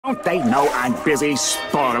Don't they know I'm busy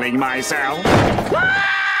spoiling myself?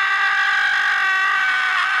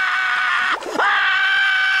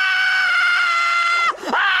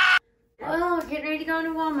 Well, getting ready to go to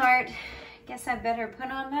Walmart. Guess I better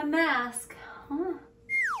put on my mask. Huh?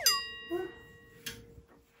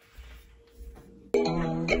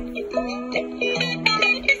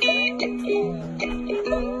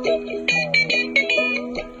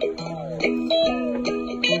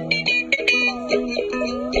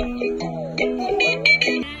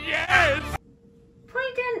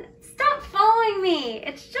 Stop following me.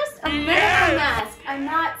 It's just a medical mask. I'm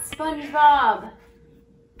not SpongeBob.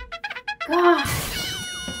 Gosh.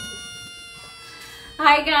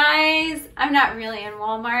 Hi guys. I'm not really in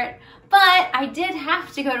Walmart, but I did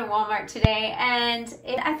have to go to Walmart today, and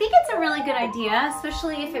I think it's a really good idea,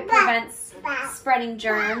 especially if it prevents spreading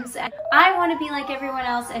germs. I want to be like everyone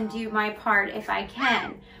else and do my part if I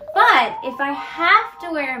can. But if I have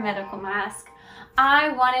to wear a medical mask, I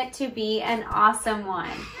want it to be an awesome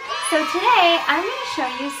one. So today I'm going to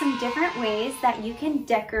show you some different ways that you can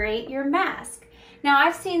decorate your mask. Now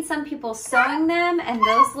I've seen some people sewing them and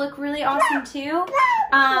those look really awesome too.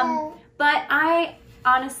 But I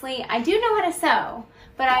honestly do know how to sew,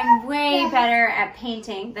 but I'm way better at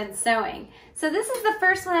painting than sewing. So this is the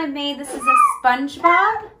first one I've made. This is a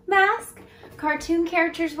SpongeBob mask. Cartoon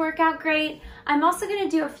characters work out great. I'm also going to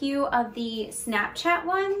do a few of the Snapchat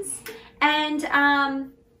ones. And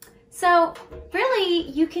so really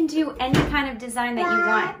you can do any kind of design that you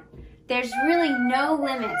want. There's really no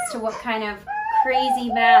limits to what kind of crazy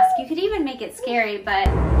mask. You could even make it scary, but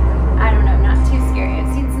I don't know, not too scary.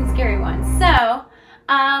 I've seen some scary ones. So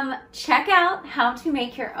check out how to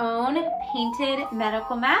make your own painted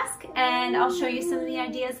medical mask, and I'll show you some of the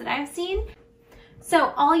ideas that I've seen.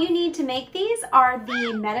 So all you need to make these are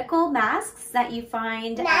the medical masks that you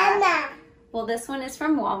find at, well, this one is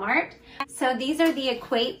from Walmart. So these are the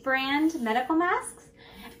Equate brand medical masks,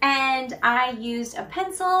 and I used a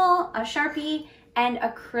pencil, a Sharpie, and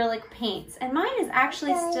acrylic paints. And mine is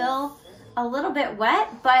actually still a little bit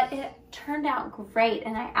wet, but it turned out great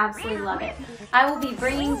and I absolutely love it. I will be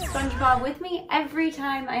bringing SpongeBob with me every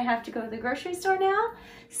time I have to go to the grocery store now.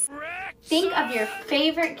 Think of your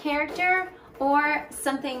favorite character or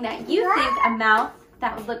something that you think a mouth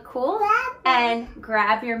that would look cool, and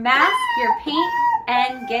grab your mask, your paint,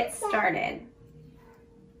 and get started.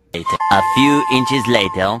 A few inches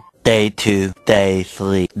later, day 2, day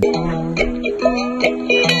 3.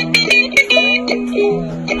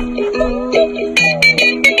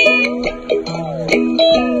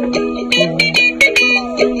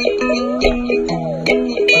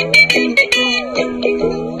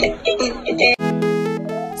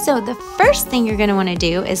 So the first thing you're going to want to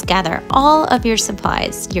do is gather all of your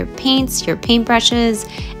supplies, your paints, your paintbrushes,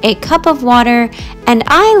 a cup of water, and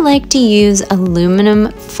I like to use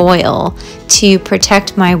aluminum foil to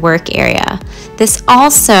protect my work area. This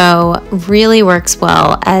also really works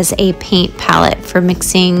well as a paint palette for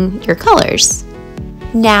mixing your colors.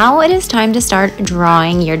 Now it is time to start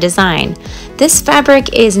drawing your design. This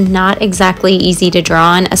fabric is not exactly easy to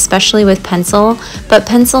draw on, especially with pencil, but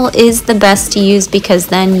pencil is the best to use because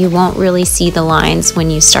then you won't really see the lines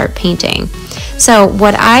when you start painting. So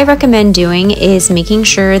what I recommend doing is making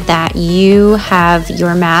sure that you have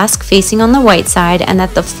your mask facing on the white side and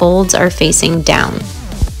that the folds are facing down.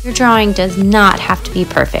 Your drawing does not have to be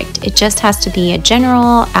perfect. It just has to be a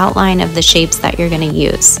general outline of the shapes that you're going to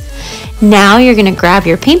use. Now you're going to grab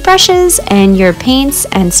your paintbrushes and your paints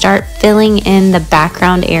and start filling in the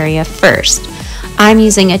background area first. I'm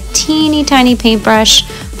using a teeny tiny paintbrush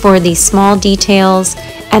for these small details,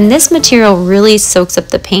 and this material really soaks up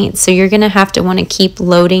the paint, so you're going to have to want to keep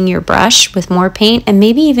loading your brush with more paint and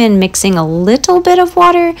maybe even mixing a little bit of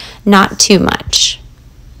water, not too much.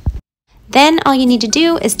 Then all you need to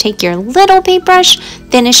do is take your little paintbrush,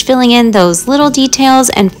 finish filling in those little details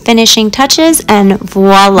and finishing touches, and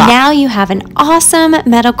voila! Now you have an awesome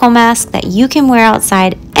medical mask that you can wear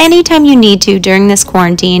outside anytime you need to during this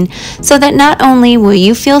quarantine, so that not only will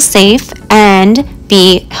you feel safe and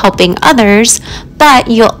be helping others, but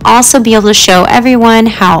you'll also be able to show everyone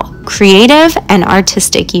how creative and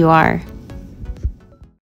artistic you are.